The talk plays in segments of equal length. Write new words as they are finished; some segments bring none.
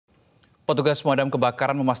Petugas pemadam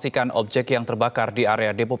kebakaran memastikan objek yang terbakar di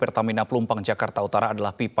area Depo Pertamina Plumpang, Jakarta Utara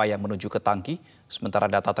adalah pipa yang menuju ke tangki. Sementara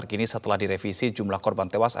data terkini setelah direvisi, jumlah korban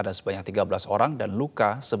tewas ada sebanyak 13 orang dan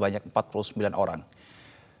luka sebanyak 49 orang.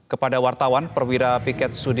 Kepada wartawan, perwira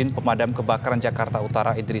Piket Sudin Pemadam Kebakaran Jakarta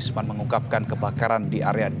Utara Idrisman mengungkapkan kebakaran di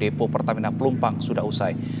area Depo Pertamina Plumpang sudah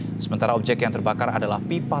usai. Sementara objek yang terbakar adalah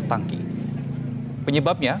pipa tangki.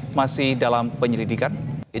 Penyebabnya masih dalam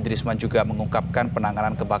penyelidikan. Idrisman juga mengungkapkan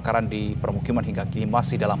penanganan kebakaran di permukiman hingga kini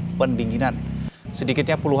masih dalam pendinginan.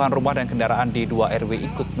 Sedikitnya puluhan rumah dan kendaraan di 2 RW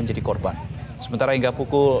ikut menjadi korban. Sementara hingga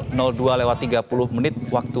pukul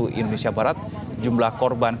 02.30 waktu Indonesia Barat, jumlah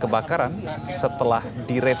korban kebakaran setelah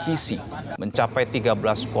direvisi mencapai 13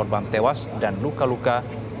 korban tewas dan luka-luka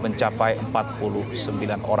mencapai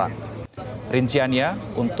 49 orang.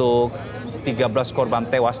 Rinciannya untuk 13 korban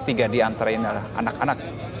tewas, 3 diantaranya adalah anak-anak.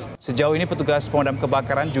 Sejauh ini petugas pemadam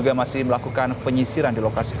kebakaran juga masih melakukan penyisiran di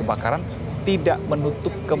lokasi kebakaran, tidak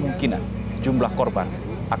menutup kemungkinan jumlah korban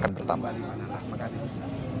akan bertambah.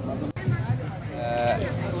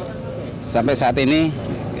 Sampai saat ini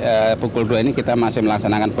pukul 2 ini kita masih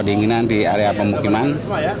melaksanakan pendinginan di area pemukiman.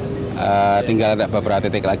 Tinggal ada beberapa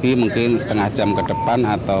titik lagi, mungkin setengah jam ke depan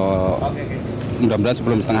atau mudah-mudahan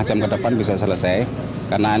sebelum setengah jam ke depan bisa selesai.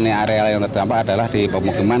 Karena ini area yang terdampak adalah di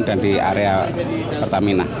pemukiman dan di area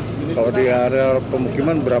Pertamina. Kalau di area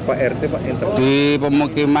pemukiman berapa RT Pak? Di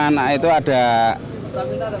pemukiman itu ada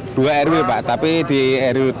 2 RW Pak, tapi di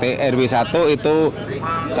RW 1 itu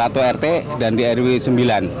 1 RT dan di RW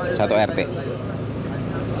 9 1 RT.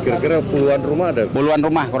 Kira-kira puluhan rumah ada? Puluhan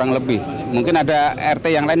rumah kurang lebih. Mungkin ada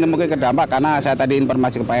RT yang lain yang mungkin terdampak karena saya tadi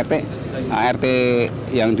informasi ke Pak RT. RT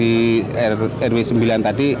yang di RW 9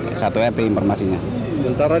 tadi 1 RT informasinya.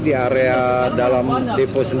 Sementara di area dalam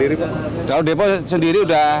depo sendiri Pak? Kalau depo sendiri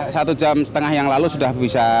udah 1,5 jam yang lalu sudah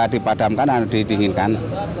bisa dipadamkan dan didinginkan.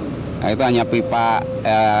 Nah, itu hanya pipa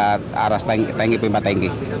aras tangki pipa tangki.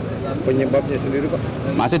 Penyebabnya sendiri Pak?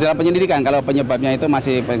 Masih dalam penyelidikan. Kalau penyebabnya itu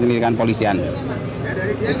masih penyelidikan polisian.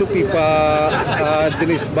 Itu pipa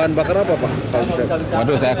jenis bahan bakar apa Pak?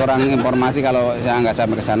 Waduh, saya kurang informasi kalau saya nggak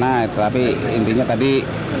sampai ke sana. Tapi intinya tadi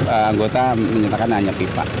anggota menyatakan hanya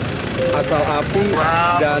pipa. Asal api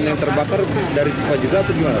dan yang terbakar dari pipa juga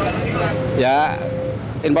atau gimana? Ya,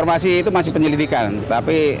 informasi itu masih penyelidikan,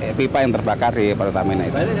 tapi pipa yang terbakar di Pertamina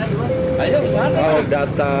itu. Oh,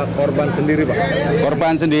 data korban sendiri Pak?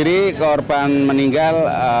 Korban meninggal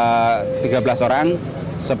 13 orang,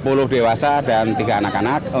 10 dewasa dan 3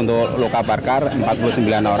 anak-anak. Untuk luka bakar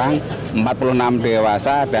 49 orang, 46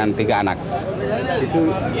 dewasa dan 3 anak. Itu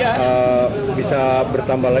bisa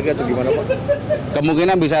bertambah lagi atau gimana Pak?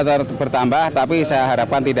 Kemungkinan bisa bertambah, tapi saya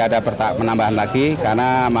harapkan tidak ada penambahan lagi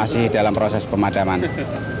karena masih dalam proses pemadaman.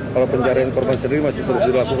 Kalau pencarian korban sendiri masih terus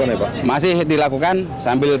dilakukan ya Pak? Masih dilakukan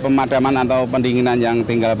sambil pemadaman atau pendinginan yang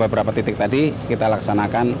tinggal beberapa titik tadi kita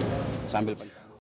laksanakan sambil